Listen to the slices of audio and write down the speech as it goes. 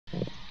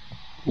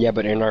Yeah,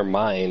 but in our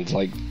minds,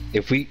 like,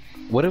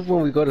 what if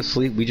when we go to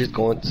sleep, we just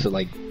go into,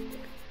 like,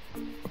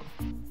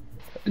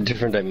 a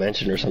different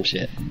dimension or some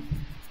shit?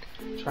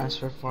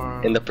 Transfer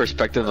farm. In the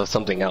perspective of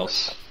something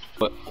else.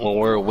 But when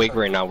we're awake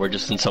right now, we're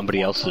just in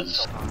somebody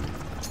else's.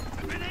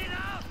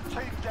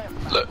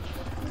 Look.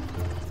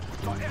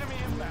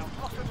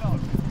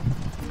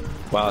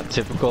 Wow,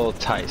 typical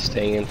Ty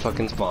staying in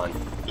fucking spawn.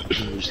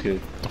 Just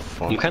good.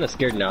 I'm kind of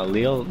scared now.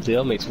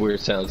 Leo makes weird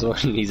sounds when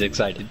he's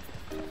excited.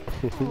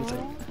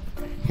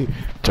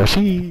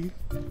 Joshi!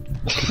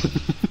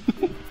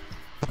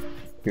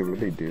 You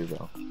really do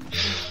though.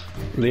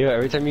 Leo,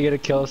 every time you get a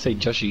kill, say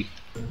Joshi.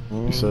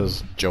 He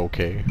says Joe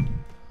K.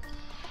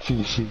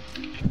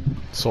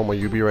 Soma,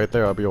 you be right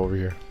there, I'll be over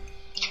here.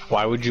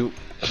 Why would you?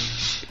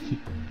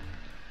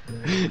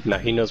 Now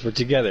he knows we're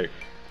together.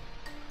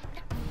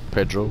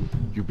 Pedro,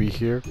 you be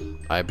here,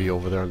 I be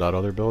over there in that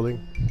other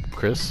building.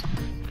 Chris,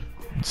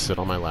 sit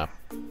on my lap.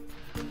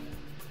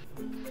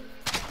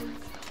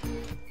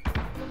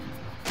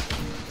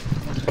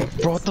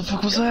 Bro, what the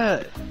fuck was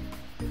that?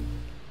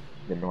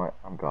 You know what?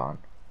 I'm gone.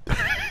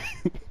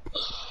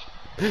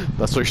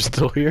 That's why you're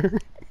still here?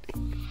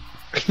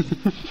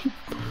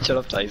 Shut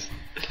up, Tice.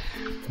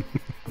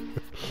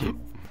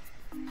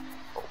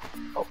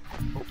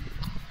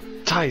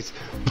 Tice,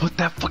 put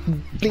that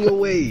fucking thing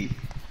away.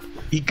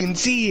 He can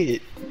see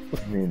it.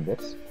 I mean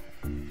this.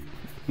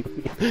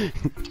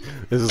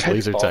 This is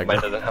laser tag.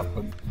 Oh, that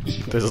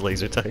This is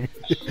laser tag.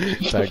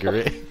 Tag, you're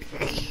right.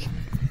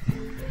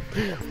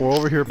 We're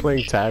over here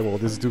playing tag while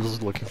this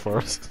dude's looking for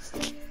us.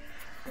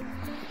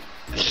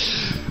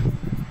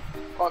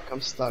 Fuck, I'm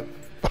stuck.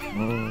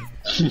 I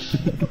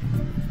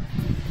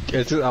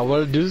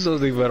want to do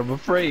something, but I'm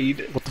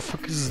afraid. What the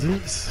fuck is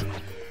this?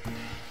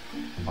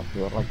 I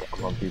feel like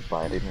I'm gonna be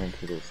biting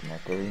into this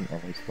nectarine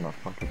and he's gonna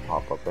fucking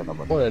pop up and I'm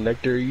gonna. What a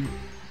nectarine.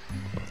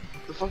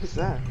 What the fuck is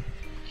that?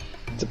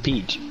 It's a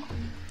peach.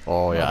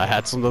 Oh yeah, I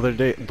had some the other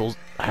day.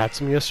 I had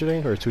some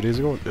yesterday or 2 days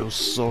ago. It was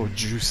so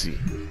juicy.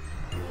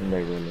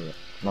 They really.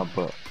 No,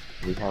 but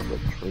we have a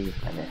tree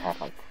and it had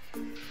like a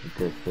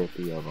good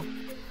 50 of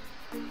them.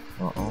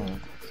 Oh!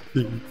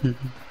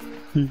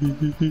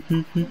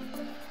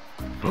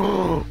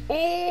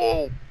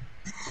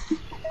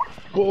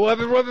 Whoa, what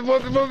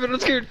happened? I'm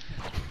scared.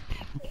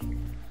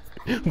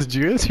 Did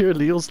you guys hear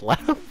Leo's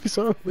laugh? He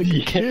sounded like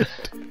a kid.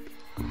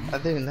 I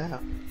didn't know.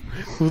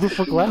 Who the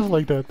fuck laughed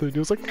like that, dude? He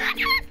was like,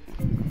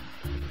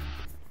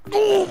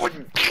 oh my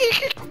god!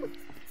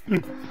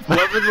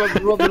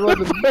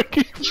 Weapon.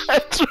 Becky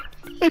Pedro.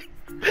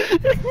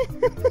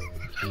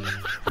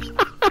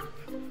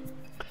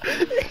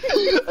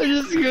 I'm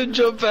just gonna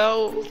jump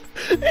out.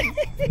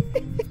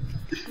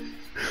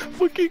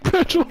 Fucking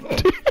Pedro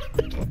dead.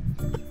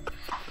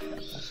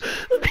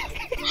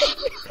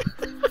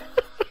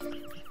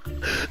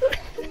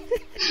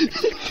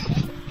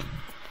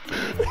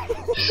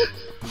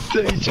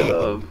 Say shut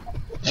up.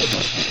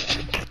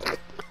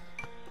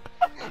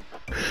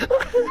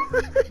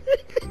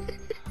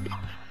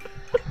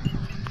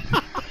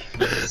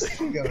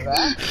 Go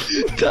back.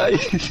 Ty,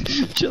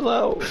 chill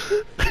out.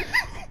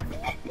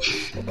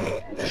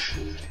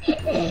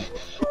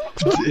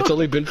 It's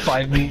only been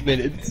 5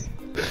 minutes.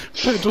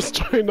 Pedro's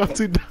trying not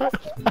to die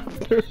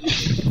after.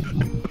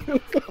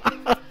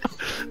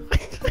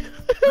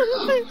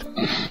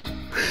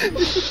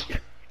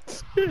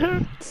 It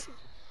hurts.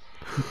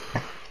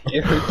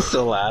 It hurts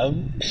to laugh.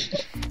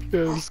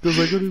 Yeah, it's cause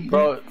I couldn't.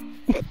 Bro,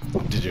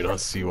 did you not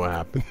see what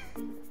happened?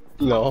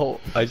 no,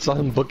 I saw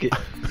him book it.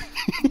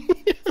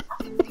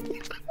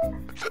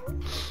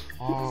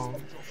 Oh.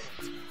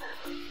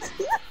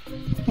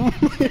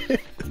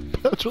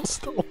 Pedro's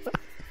still laughing.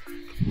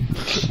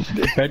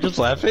 Pedro's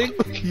laughing?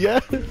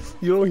 Yes,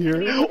 you don't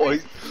hear it? Oh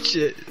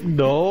shit,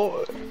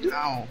 no.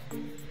 Ow.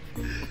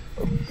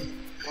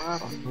 Wow.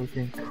 I'm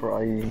fucking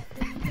crying.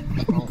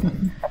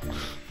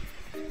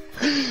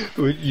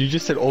 You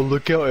just said, oh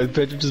look out, and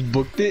Pedro just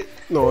booked it?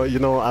 No, you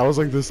know, I was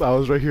like this, I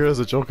was right here as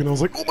a joke and I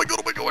was like, oh my god,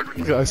 oh my god, oh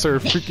my god. I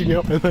started freaking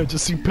out and I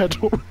just see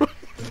Pedro run.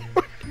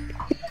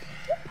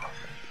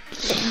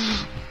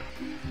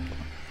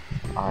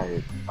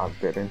 I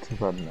bit into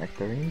the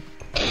nectarine.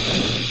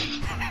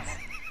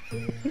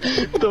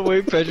 The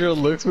way Pedro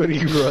looks when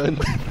he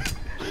runs.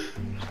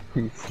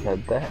 He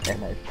said that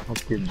and I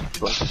fucking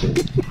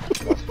busted.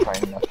 I was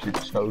trying not to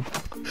choke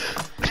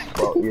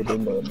while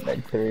eating the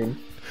nectarine.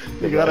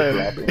 You gotta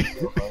laughing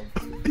so hard.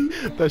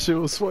 That shit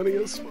was funny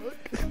as fuck.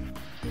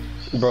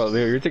 Bro,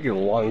 Leo, you're taking a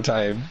long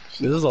time.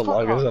 This is the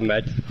longest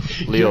imagine.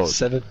 Leo,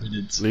 7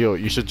 minutes. Leo,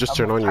 you should just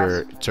turn on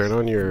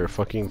your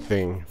fucking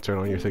thing. Turn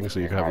on your thing so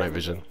you can have night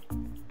vision.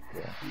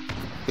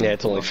 Yeah,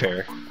 it's only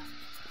fair.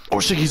 Oh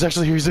shit, he's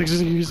actually here, he's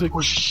actually here, he's like,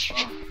 oh shh.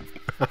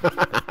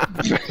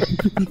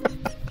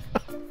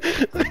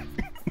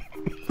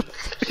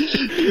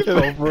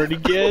 Go for it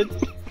again.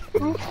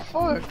 What the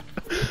fuck?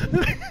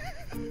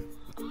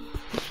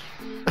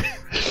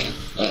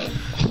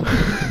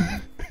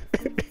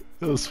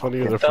 It was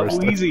funnier the That first was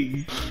time.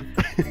 easy.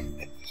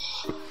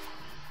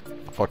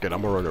 Fuck it,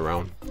 I'm gonna run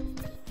around.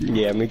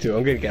 Yeah, me too.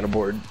 I'm getting kind of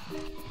bored.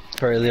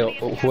 Alright, Leo,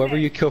 whoever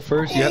you kill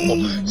first, you have.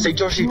 Oh, say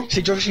Joshi!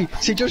 Say Joshi!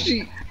 Say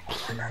Joshi!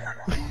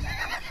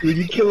 When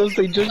you kill him,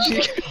 say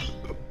Joshi!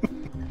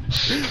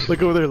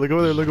 Look over there, look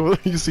over there, look over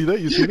there. You see that?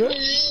 You see that?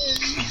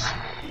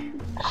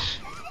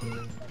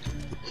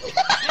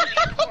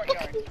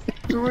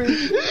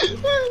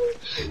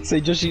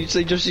 Say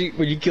Joshi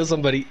when you kill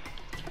somebody.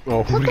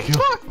 Oh, who did he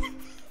kill?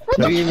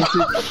 You didn't even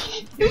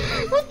say.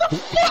 What the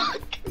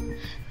fuck?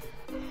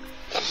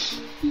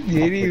 You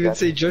didn't even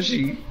say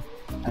Joshi.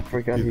 I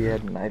forgot he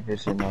had night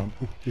vision on.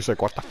 He's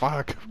like, what the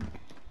fuck?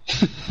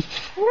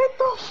 What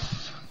the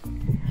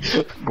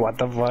What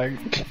the fuck?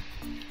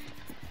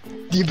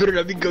 You better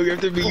not be going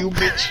after me, you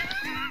bitch.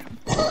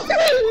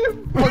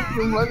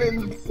 fucking running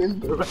in the same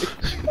direction?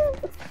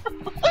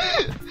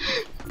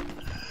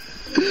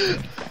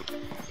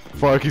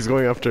 Fuck, he's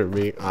going after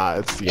me. Ah,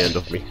 it's the end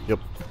of me. Yep.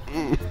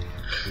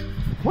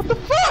 What the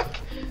fuck?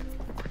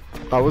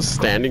 I was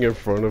standing in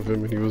front of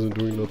him and he wasn't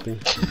doing nothing.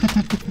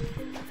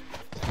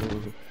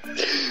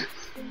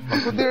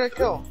 Who did I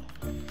kill?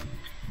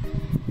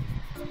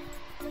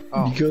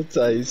 Oh. You killed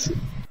Tice.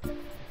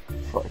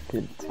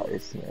 Fucking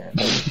Tice, man.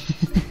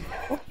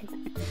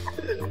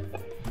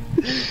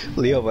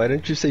 Leo, why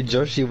don't you say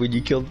Joshi when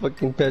you killed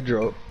fucking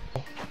Pedro?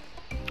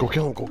 Go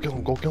kill him, go kill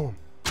him, go kill him.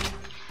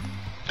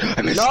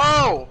 I missed.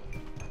 No!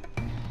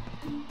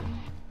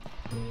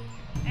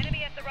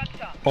 Enemy at the run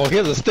stop. Oh, he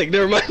has a stick,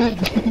 never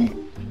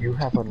mind. You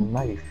have a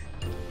knife.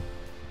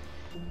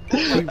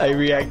 I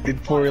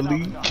reacted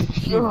poorly.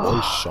 He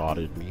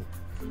one-shotted me.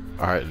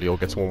 Alright, Leo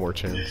gets one more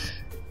chance.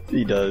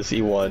 He does,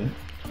 he won.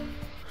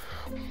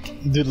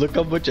 Dude, look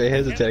how much I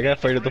hesitate. I got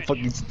afraid of the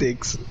fucking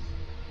sticks.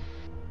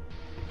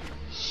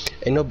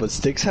 I know, but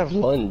sticks have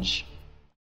lunge.